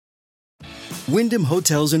Wyndham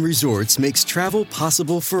Hotels and Resorts makes travel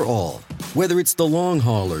possible for all. Whether it's the long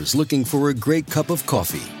haulers looking for a great cup of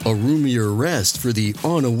coffee, a roomier rest for the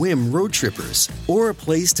on-a-whim road trippers, or a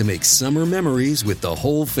place to make summer memories with the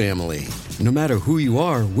whole family. No matter who you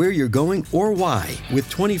are, where you're going, or why, with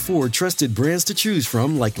 24 trusted brands to choose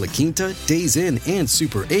from like La Quinta, Days Inn, and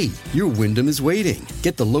Super 8, your Wyndham is waiting.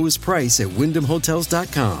 Get the lowest price at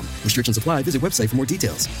WyndhamHotels.com. Restrictions apply. Visit website for more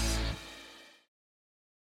details.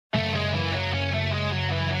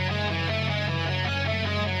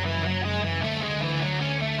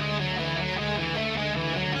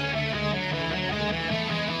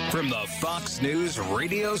 From the Fox News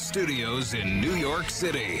radio studios in New York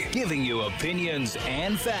City, giving you opinions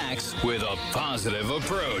and facts with a positive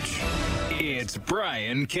approach. It's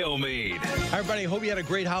Brian Kilmeade. Hi, everybody. Hope you had a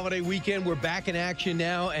great holiday weekend. We're back in action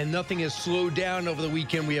now, and nothing has slowed down over the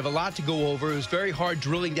weekend. We have a lot to go over. It was very hard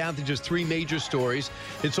drilling down to just three major stories.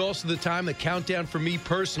 It's also the time, the countdown for me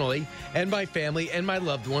personally and my family and my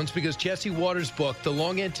loved ones, because Jesse Waters' book, the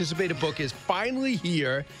long-anticipated book, is finally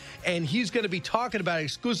here, and he's going to be talking about it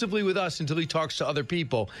exclusively with us until he talks to other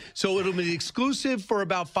people. So it'll be exclusive for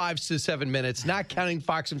about 5 to 7 minutes, not counting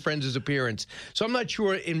Fox and Friends' appearance. So I'm not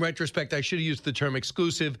sure, in retrospect, I should have used the term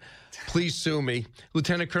exclusive. Please sue me.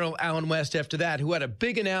 Lieutenant Colonel Allen West, after that, who had a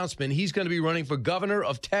big announcement. He's going to be running for governor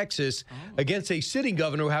of Texas against a sitting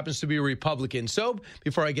governor who happens to be a Republican. So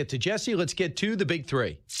before I get to Jesse, let's get to the big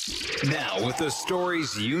three. Now, with the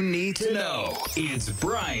stories you need to know, it's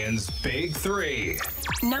Brian's Big Three.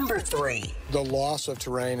 Number 3. The loss of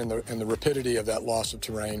terrain and the rapidity of that loss of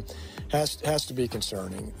terrain has to be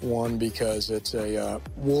concerning. One, because it's a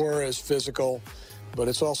war is physical, but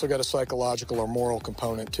it's also got a psychological or moral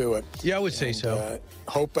component to it. Yeah, I would say so.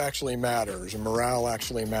 Hope actually matters, and morale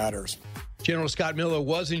actually matters. General Scott Miller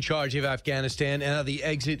was in charge of Afghanistan, and the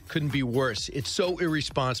exit couldn't be worse. It's so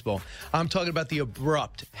irresponsible. I'm talking about the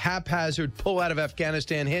abrupt, haphazard pull out of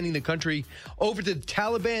Afghanistan, handing the country over to the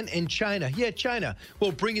Taliban and China. Yeah, China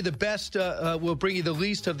will bring you the best, will bring you the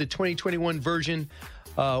least of the 2021 version,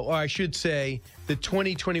 or I should say, the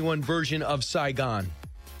 2021 version of Saigon.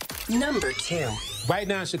 Number 2. Right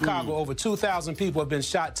now in Chicago, over 2,000 people have been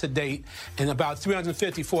shot to date, and about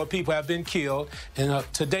 354 people have been killed. And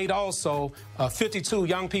to date also, 52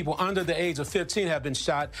 young people under the age of 15 have been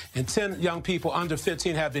shot, and 10 young people under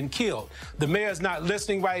 15 have been killed. The mayor's not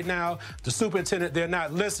listening right now. The superintendent, they're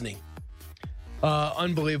not listening.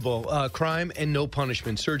 Unbelievable. Crime and no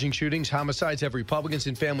punishment. Surging shootings, homicides have Republicans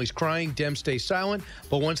and families crying. Dems stay silent.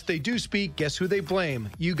 But once they do speak, guess who they blame?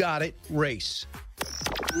 You got it. Race.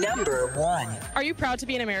 Number 1. Are you proud to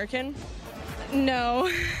be an American? No.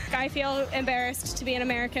 I feel embarrassed to be an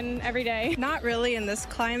American every day. Not really in this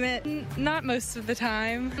climate. Not most of the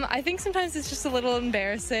time. I think sometimes it's just a little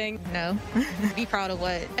embarrassing. No. Be proud of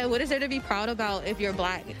what? What is there to be proud about if you're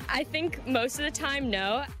black? I think most of the time,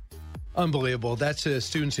 no. Unbelievable. That's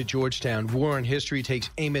students at Georgetown. War on History takes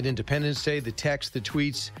aim at Independence Day. The texts, the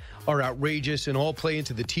tweets are outrageous and all play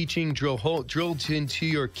into the teaching drilled into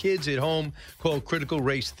your kids at home called critical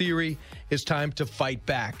race theory. It's time to fight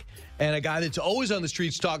back. And a guy that's always on the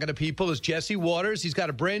streets talking to people is Jesse Waters. He's got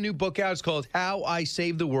a brand new book out. It's called How I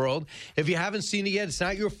Saved the World. If you haven't seen it yet, it's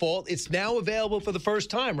not your fault. It's now available for the first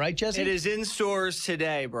time, right, Jesse? It is in stores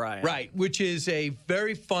today, Brian. Right, which is a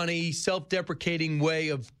very funny, self-deprecating way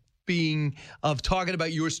of talking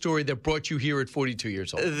about your story that brought you here at 42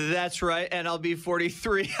 years old. That's right, and I'll be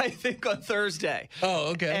 43, I think, on Thursday.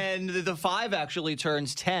 Oh, okay. And the 5 actually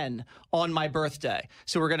turns 10 on my birthday.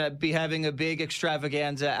 So we're going to be having a big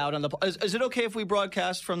extravaganza out on the Is it okay if we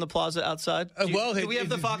broadcast from the plaza outside? Do we have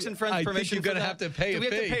the Fox and Friends permission? I think you're going to have to pay a fee. Do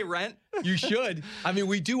we have to pay rent? You should. I mean,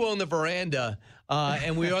 we do own the veranda,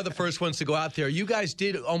 and we are the first ones to go out there. You guys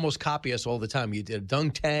did almost copy us all the time. You did a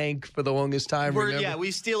dunk tank for the longest time. Yeah,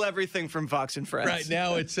 we steal everything from Fox and Friends. Right,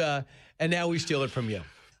 now it's and now we steal it from you.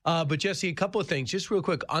 But, Jesse, a couple of things. Just real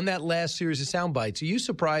quick, on that last series of sound bites, are you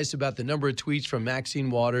surprised about the number of tweets from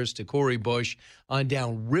Maxine Waters to Cori Bush on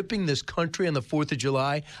down ripping this country on the 4th of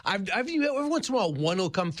July? Every once in a while, one will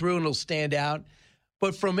come through and it'll stand out.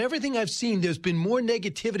 But from everything I've seen, there's been more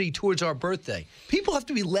negativity towards our birthday. People have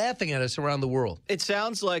to be laughing at us around the world. It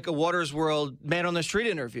sounds like a Waters World man on the street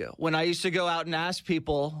interview. When I used to go out and ask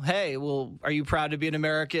people, hey, well, are you proud to be an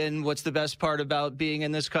American? What's the best part about being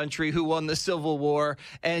in this country? Who won the Civil War?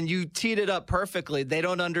 And you teed it up perfectly. They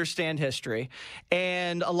don't understand history.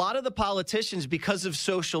 And a lot of the politicians, because of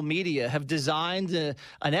social media, have designed an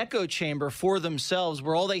echo chamber for themselves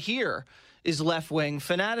where all they hear is left-wing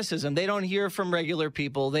fanaticism. They don't hear from regular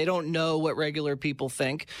people. They don't know what regular people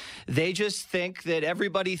think. They just think that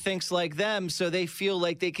everybody thinks like them, so they feel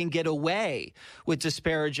like they can get away with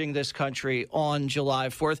disparaging this country on July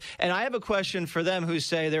 4th. And I have a question for them who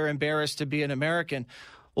say they're embarrassed to be an American.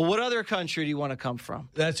 Well, what other country do you want to come from?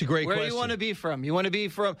 That's a great question. Where do you want to be from? You want to be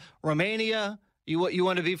from Romania? You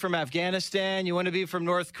want to be from Afghanistan? You want to be from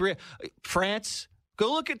North Korea? France?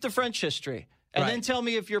 Go look at the French history. And then tell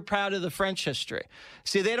me if you're proud of the French history.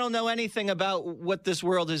 See, they don't know anything about what this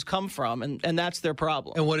world has come from, and that's their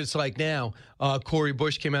problem. And what it's like now, Cori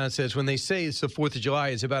Bush came out and says, when they say it's the 4th of July,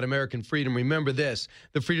 it's about American freedom, remember this.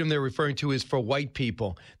 The freedom they're referring to is for white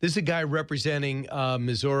people. This is a guy representing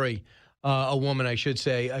Missouri, a woman, I should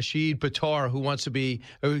say, Ashid Patar, who wants to be,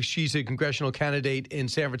 she's a congressional candidate in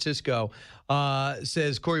San Francisco,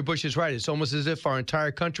 says Cori Bush is right. It's almost as if our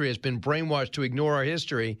entire country has been brainwashed to ignore our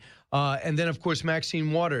history. And then, of course,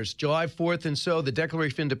 Maxine Waters, July 4th and so, the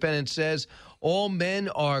Declaration of Independence says all men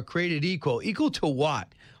are created equal. Equal to what?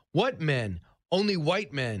 What men? Only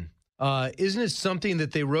white men. Isn't it something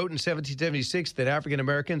that they wrote in 1776 that African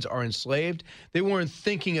Americans are enslaved? They weren't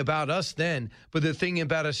thinking about us then, but they're thinking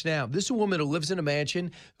about us now. This is a woman who lives in a mansion,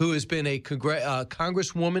 who has been a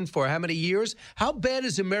congresswoman for how many years? How bad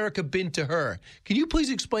has America been to her? Can you please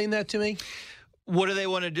explain that to me? What do they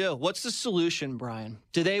want to do? What's the solution, Brian?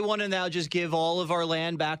 Do they want to now just give all of our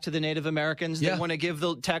land back to the Native Americans? They want to give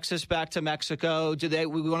the Texas back to Mexico?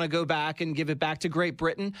 We want to go back and give it back to Great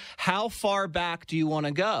Britain? How far back do you want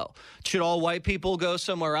to go? Should all white people go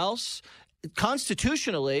somewhere else?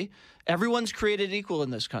 Constitutionally, everyone's created equal in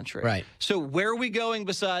this country. Right. So where are we going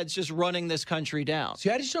besides just running this country down? See,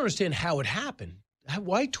 I just don't understand how it happened.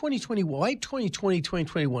 Why 2020? Why 2020,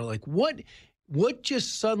 2021? Like, what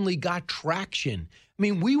just suddenly got traction? I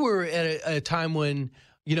mean, we were at a time when,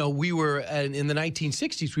 we were in the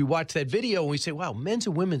 1960s. We watched that video and we say, wow, men's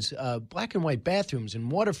and women's black and white bathrooms and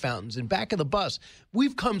water fountains and back of the bus.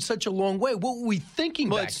 We've come such a long way. What were we thinking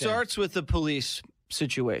back then? Well, it starts with the police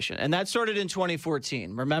situation, and that started in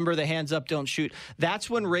 2014. Remember the hands up, don't shoot? That's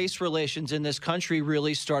when race relations in this country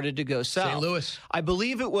really started to go south. St. Louis. I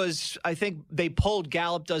believe it was, I think they polled,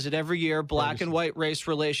 Gallup does it every year, black and white race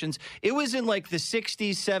relations. It was in like the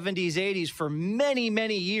 60s, 70s, 80s for many,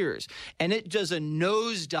 many years, and it does a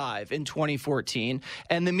nosedive in 2014,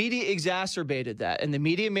 and the media exacerbated that, and the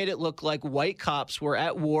media made it look like white cops were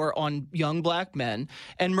at war on young black men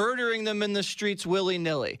and murdering them in the streets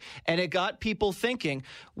willy-nilly, and it got people thinking,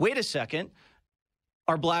 wait a second,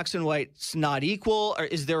 are blacks and whites not equal? Or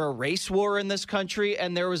is there a race war in this country?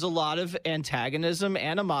 And there was a lot of antagonism,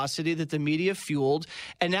 animosity that the media fueled.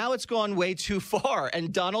 And now it's gone way too far.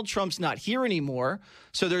 And Donald Trump's not here anymore.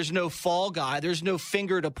 So there's no fall guy. There's no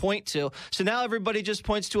finger to point to. So now everybody just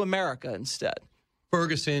points to America instead.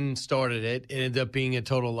 Ferguson started it. It ended up being a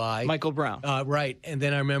total lie. Michael Brown. Right. And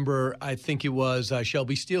then I remember, I think it was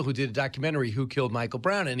Shelby Steele who did a documentary, Who Killed Michael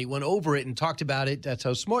Brown? And he went over it and talked about it. That's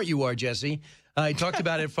how smart you are, Jesse. He talked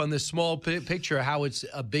about it from this small picture, how it's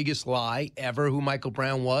a biggest lie ever, who Michael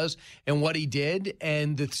Brown was and what he did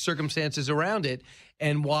and the circumstances around it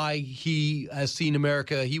and why he has seen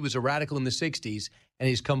America. He was a radical in the 60s and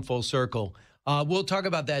he's come full circle. We'll talk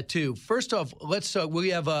about that, too. First off,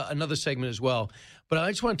 we have another segment as well. But I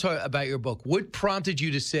just want to talk about your book. What prompted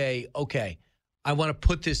you to say, okay, I want to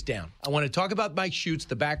put this down. I want to talk about Mike Schutz,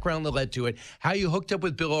 the background that led to it, how you hooked up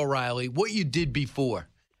with Bill O'Reilly, what you did before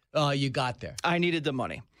you got there. I needed the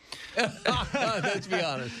money. Let's be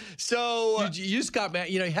honest. So you just got mad.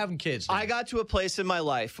 You're having kids now. I got to a place in my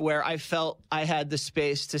life where I felt I had the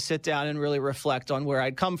space to sit down and really reflect on where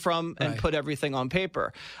I'd come from and put everything on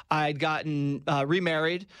paper. I'd gotten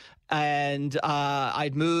remarried. And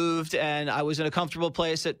I'd moved, and I was in a comfortable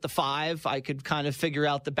place at the 5. I could kind of figure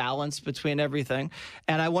out the balance between everything.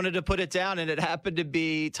 And I wanted to put it down, and it happened to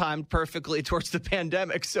be timed perfectly towards the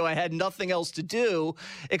pandemic. So I had nothing else to do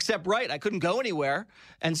except write. I couldn't go anywhere.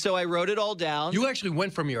 And so I wrote it all down. You actually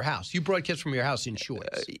went from your house. You broadcast from your house in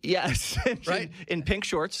shorts. Yes. Right? In pink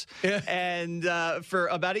shorts. Yeah. And for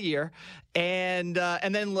about a year. And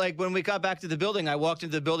then, like, when we got back to the building, I walked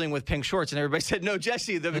into the building with pink shorts, and everybody said, no,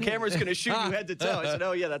 Jesse, the camera's going to shoot you head to toe. I said,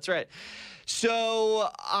 oh, yeah, that's right. So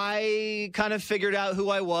I kind of figured out who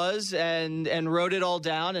I was and wrote it all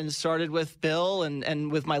down and started with Bill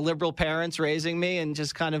and with my liberal parents raising me and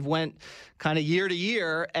just kind of went kind of year to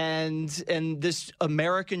year. And this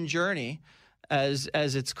American journey, as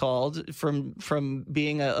it's called, from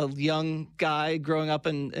being a young guy growing up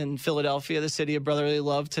in Philadelphia, the city of brotherly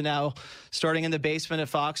love, to now starting in the basement at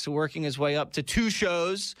Fox to working his way up to 2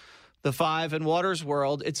 shows, The 5 and Waters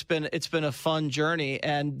World. It's been a fun journey,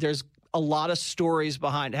 and there's a lot of stories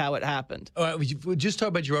behind how it happened. All right, we just talk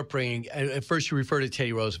about your upbringing. At first, you refer to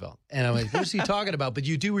Teddy Roosevelt, and I'm like, "What's he talking about?" But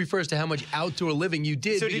you do refer to how much outdoor living you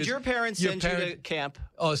did. So, did your parents send you to camp?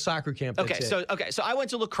 Oh, soccer camp. So I went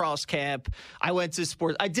to lacrosse camp. I went to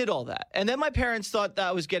sports. I did all that, and then my parents thought that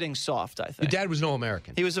I was getting soft. I think your dad was an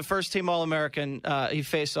All-American. He was a first-team All-American. He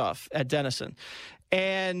faced off at Denison.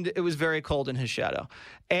 And it was very cold in his shadow.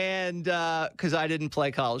 And because I didn't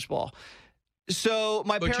play college ball. So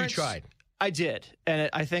my parents. But you tried. I did. And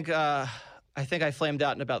I think I flamed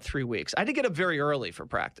out in about 3 weeks. I did get up very early for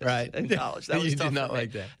practice in college. That was you tough did not for me.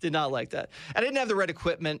 like that. Did not like that. I didn't have the right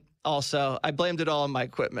equipment also. I blamed it all on my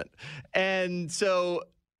equipment. And so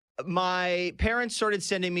my parents started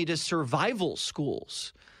sending me to survival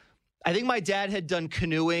schools. I think my dad had done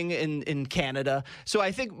canoeing in Canada. So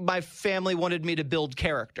I think my family wanted me to build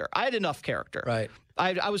character. I had enough character. Right.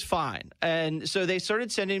 I was fine. And so they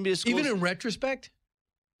started sending me to schools. Even in retrospect?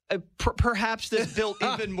 Perhaps this built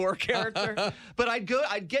even more character. But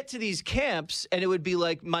I'd get to these camps, and it would be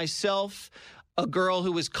like myself, a girl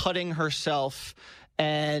who was cutting herself,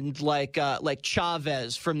 and like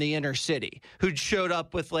Chavez from the inner city, who'd showed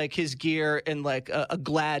up with like his gear in like a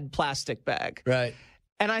Glad plastic bag. Right.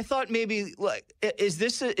 And I thought maybe, like, is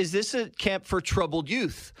this a camp for troubled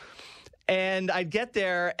youth? And I'd get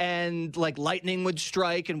there, and like lightning would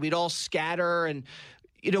strike, and we'd all scatter, and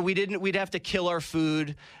we'd have to kill our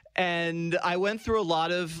food. And I went through a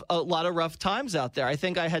lot of rough times out there. I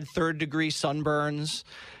think I had 3rd-degree sunburns.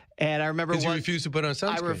 And I remember you refused to put on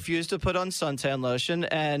sunscreen. I refused to put on suntan lotion,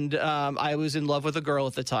 and I was in love with a girl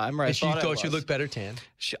at the time. And she thought you looked better tan.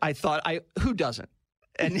 Who doesn't?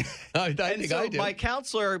 And, I think I do. My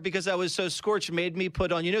counselor, because I was so scorched, made me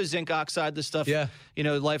put on, zinc oxide, the stuff,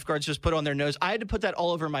 lifeguards just put on their nose. I had to put that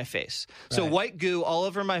all over my face. So white goo all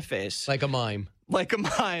over my face. Like a mime. Like a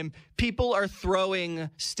mime. People are throwing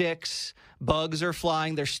sticks. Bugs are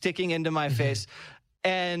flying. They're sticking into my face.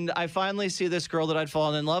 And I finally see this girl that I'd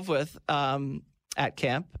fallen in love with at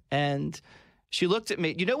camp. And she looked at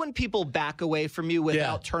me. You know when people back away from you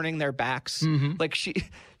without turning their backs? Mm-hmm. Like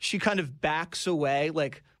she kind of backs away,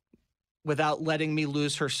 like without letting me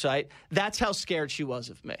lose her sight. That's how scared she was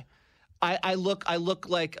of me. I look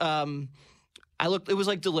like it was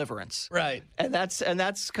like Deliverance. Right. And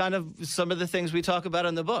that's kind of some of the things we talk about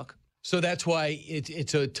in the book. So that's why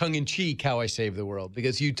it's a tongue-in-cheek how I save the world,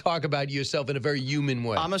 because you talk about yourself in a very human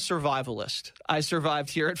way. I'm a survivalist. I survived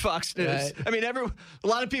here at Fox News. Right. I mean, a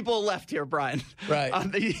lot of people left here, Brian. Right.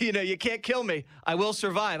 You can't kill me. I will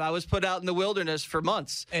survive. I was put out in the wilderness for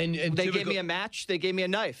months. And they gave me a match. They gave me a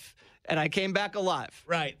knife. And I came back alive.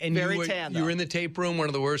 Right. And very tan, though. You were in the tape room, one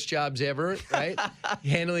of the worst jobs ever, right?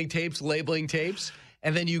 Handling tapes, labeling tapes.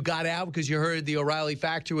 And then you got out because you heard the O'Reilly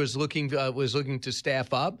factory was looking to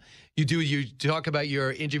staff up. You talk about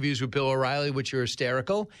your interviews with Bill O'Reilly, which are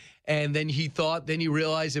hysterical. And then you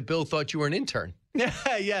realized that Bill thought you were an intern.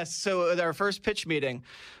 Yes. So at our first pitch meeting,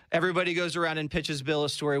 everybody goes around and pitches Bill a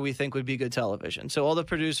story we think would be good television. So all the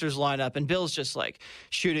producers line up, and Bill's just like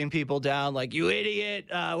shooting people down, like, "You idiot.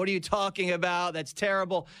 What are you talking about? That's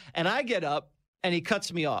terrible." And I get up, and he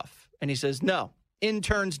cuts me off. And he says, "No,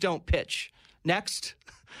 interns don't pitch. Next."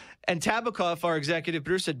 And Tabikoff, our executive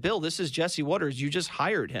producer, said, "Bill, this is Jesse Waters. You just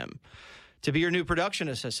hired him to be your new production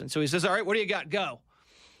assistant." So he says, "All right, what do you got? Go."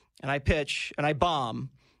 And I pitch, and I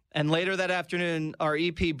bomb. And later that afternoon, our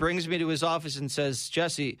EP brings me to his office and says,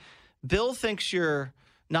 "Jesse, Bill thinks you're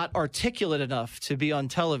not articulate enough to be on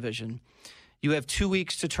television. You have 2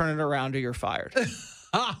 weeks to turn it around or you're fired."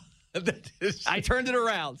 I turned it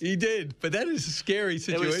around. He did, but that is a scary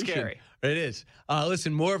situation. It was scary. It is.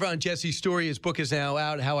 Listen, more on Jesse's story. His book is now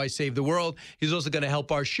out, How I Saved the World. He's also going to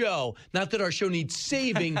help our show. Not that our show needs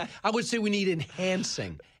saving. I would say we need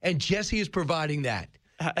enhancing. And Jesse is providing that.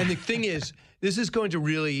 And the thing is, this is going to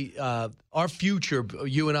really, our future,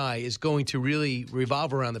 you and I, is going to really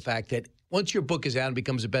revolve around the fact that once your book is out and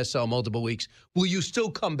becomes a bestseller multiple weeks, will you still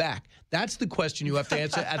come back? That's the question you have to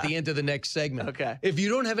answer at the end of the next segment. Okay. If you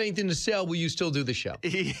don't have anything to sell, will you still do the show?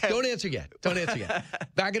 Yeah. Don't answer yet.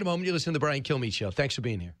 Back in a moment, you listen to The Brian Kilmeade Show. Thanks for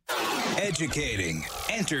being here. Educating,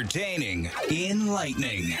 entertaining,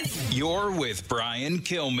 enlightening. You're with Brian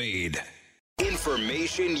Kilmeade.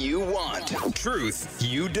 Information you want, truth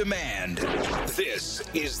you demand. This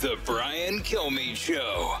is The Brian Kilmeade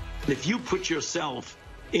Show. If you put yourself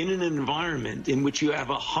in an environment in which you have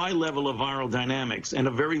a high level of viral dynamics and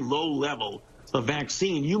a very low level of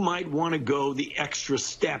vaccine, you might want to go the extra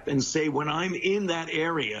step and say, when I'm in that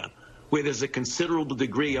area where there's a considerable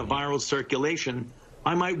degree of viral circulation,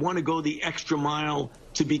 I might want to go the extra mile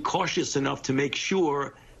to be cautious enough to make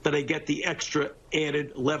sure that I get the extra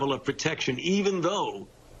added level of protection, even though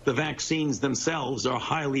the vaccines themselves are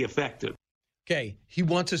highly effective. Okay, he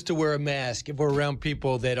wants us to wear a mask if we're around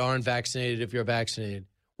people that aren't vaccinated if you're vaccinated.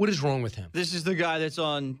 What is wrong with him? This is the guy that's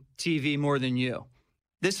on TV more than you.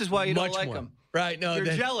 This is why you don't like him. Right, no. You're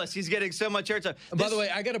jealous. He's getting so much airtime. By the way,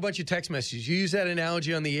 I got a bunch of text messages. You used that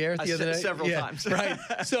analogy on the air the other night? Several times. Right.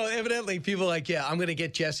 So evidently people are like, yeah, I'm going to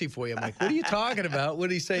get Jesse for you. I'm like, what are you talking about? What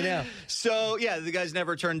did he say now? So, yeah, the guy's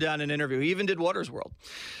never turned down an interview. He even did Water's World.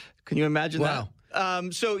 Can you imagine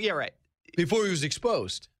that? So, yeah, right. Before he was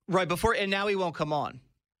exposed. Right, before, and now he won't come on.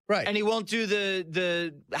 Right. And he won't do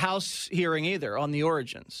the House hearing either on the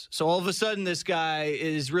origins. So all of a sudden this guy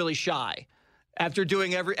is really shy. After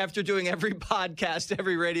doing every podcast,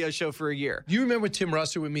 every radio show for a year. You remember Tim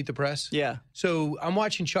Russert would Meet the Press? Yeah. So I'm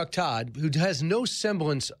watching Chuck Todd, who has no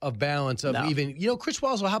semblance of balance of even, Chris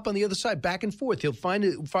Wallace will hop on the other side, back and forth. He'll find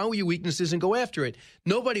what your weakness is and go after it.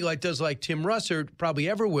 Nobody does like Tim Russert, probably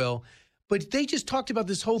ever will. But they just talked about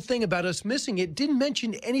this whole thing about us missing it. Didn't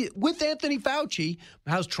mention with Anthony Fauci,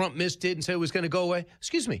 how Trump missed it and said it was going to go away.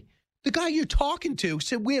 Excuse me. The guy you're talking to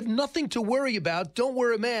said we have nothing to worry about. Don't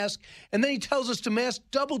wear a mask. And then he tells us to mask,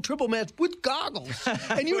 double, triple mask with goggles.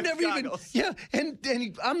 And you never goggles.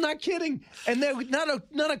 And I'm not kidding. And there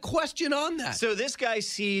not a question on that. So this guy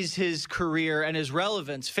sees his career and his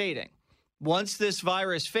relevance fading. Once this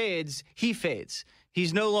virus fades, he fades.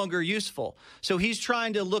 He's no longer useful. So he's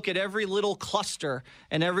trying to look at every little cluster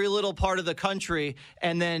and every little part of the country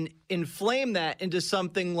and then inflame that into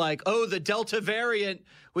something like, oh, the Delta variant,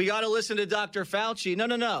 we got to listen to Dr. Fauci.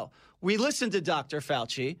 No. We listened to Dr.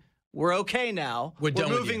 Fauci. We're okay now. We're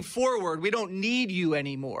moving forward. We don't need you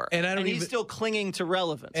anymore. And he's still clinging to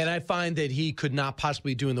relevance. And I find that he could not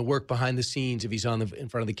possibly be doing the work behind the scenes if he's in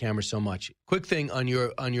front of the camera so much. Quick thing on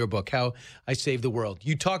your book, How I Saved the World.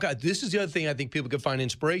 This is the other thing I think people could find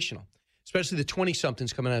inspirational, especially the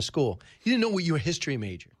 20-somethings coming out of school. You didn't know what you were a history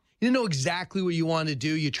major. You didn't know exactly what you wanted to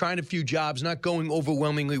do. You're trying a few jobs, not going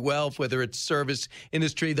overwhelmingly well, whether it's service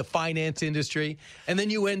industry, the finance industry. And then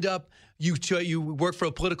you end up, you work for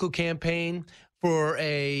a political campaign for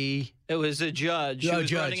It was a judge who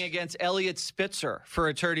was running against Eliot Spitzer for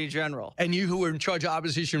Attorney General. And you who were in charge of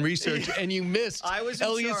opposition research, and you missed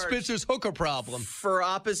Eliot Spitzer's hooker problem. For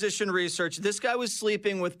opposition research, this guy was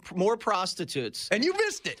sleeping with more prostitutes. And you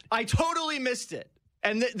missed it. I totally missed it.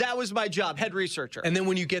 And that was my job, head researcher. And then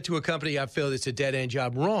when you get to a company, I feel it's a dead-end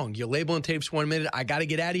job. Wrong. You're labeling tapes 1 minute. I got to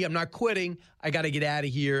get out of here. I'm not quitting. I got to get out of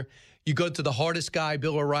here. You go to the hardest guy,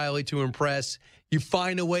 Bill O'Reilly, to impress. You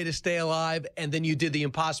find a way to stay alive, and then you did the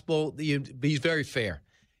impossible. He's very fair.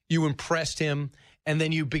 You impressed him, and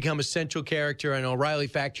then you become a central character in O'Reilly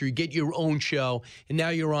Factory. You get your own show, and now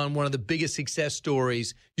you're on one of the biggest success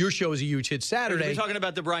stories. Your show is a huge hit Saturday. Are we talking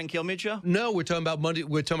about the Brian Kilmeade show? No, we're talking about Monday.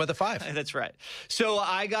 We're talking about the 5. That's right. So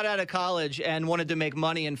I got out of college and wanted to make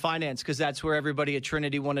money in finance because that's where everybody at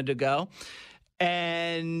Trinity wanted to go.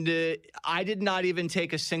 And I did not even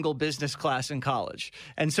take a single business class in college.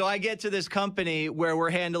 And so I get to this company where we're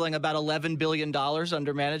handling about $11 billion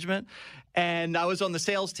under management, and I was on the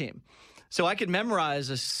sales team. So I could memorize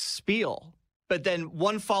a spiel, but then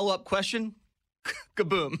one follow-up question,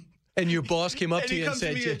 kaboom. And your boss came up to you and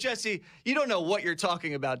said, to me, Jesse, you don't know what you're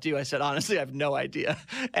talking about, do you? I said, honestly, I have no idea.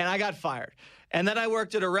 And I got fired. And then I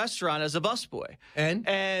worked at a restaurant as a busboy.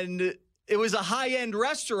 And it was a high-end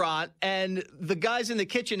restaurant, and the guys in the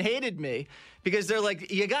kitchen hated me because they're like,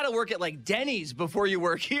 you got to work at like Denny's before you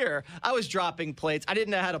work here. I was dropping plates. I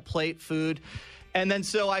didn't know how to plate food. And then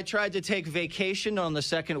so I tried to take vacation on the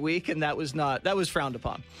second week, and that was frowned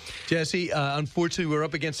upon. Jesse, unfortunately, we're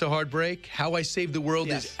up against a hard break. How I Saved the World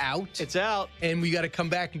is out. It's out. And we got to come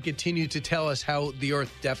back and continue to tell us how the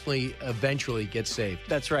Earth definitely eventually gets saved.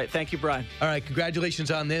 That's right. Thank you, Brian. All right.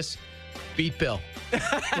 Congratulations on this. Beat Bill.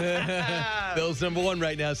 Bill's #1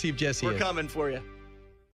 right now. See if Jesse is. We're coming for you.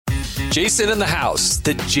 Jason in the House,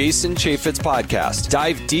 the Jason Chaffetz podcast.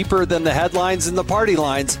 Dive deeper than the headlines and the party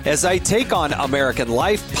lines as I take on American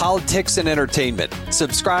life, politics, and entertainment.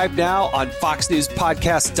 Subscribe now on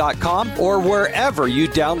FoxNewsPodcast.com or wherever you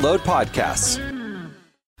download podcasts.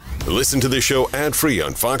 Listen to the show ad-free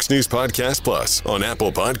on Fox News Podcast Plus, on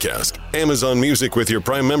Apple Podcast, Amazon Music with your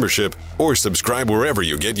Prime membership, or subscribe wherever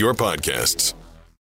you get your podcasts.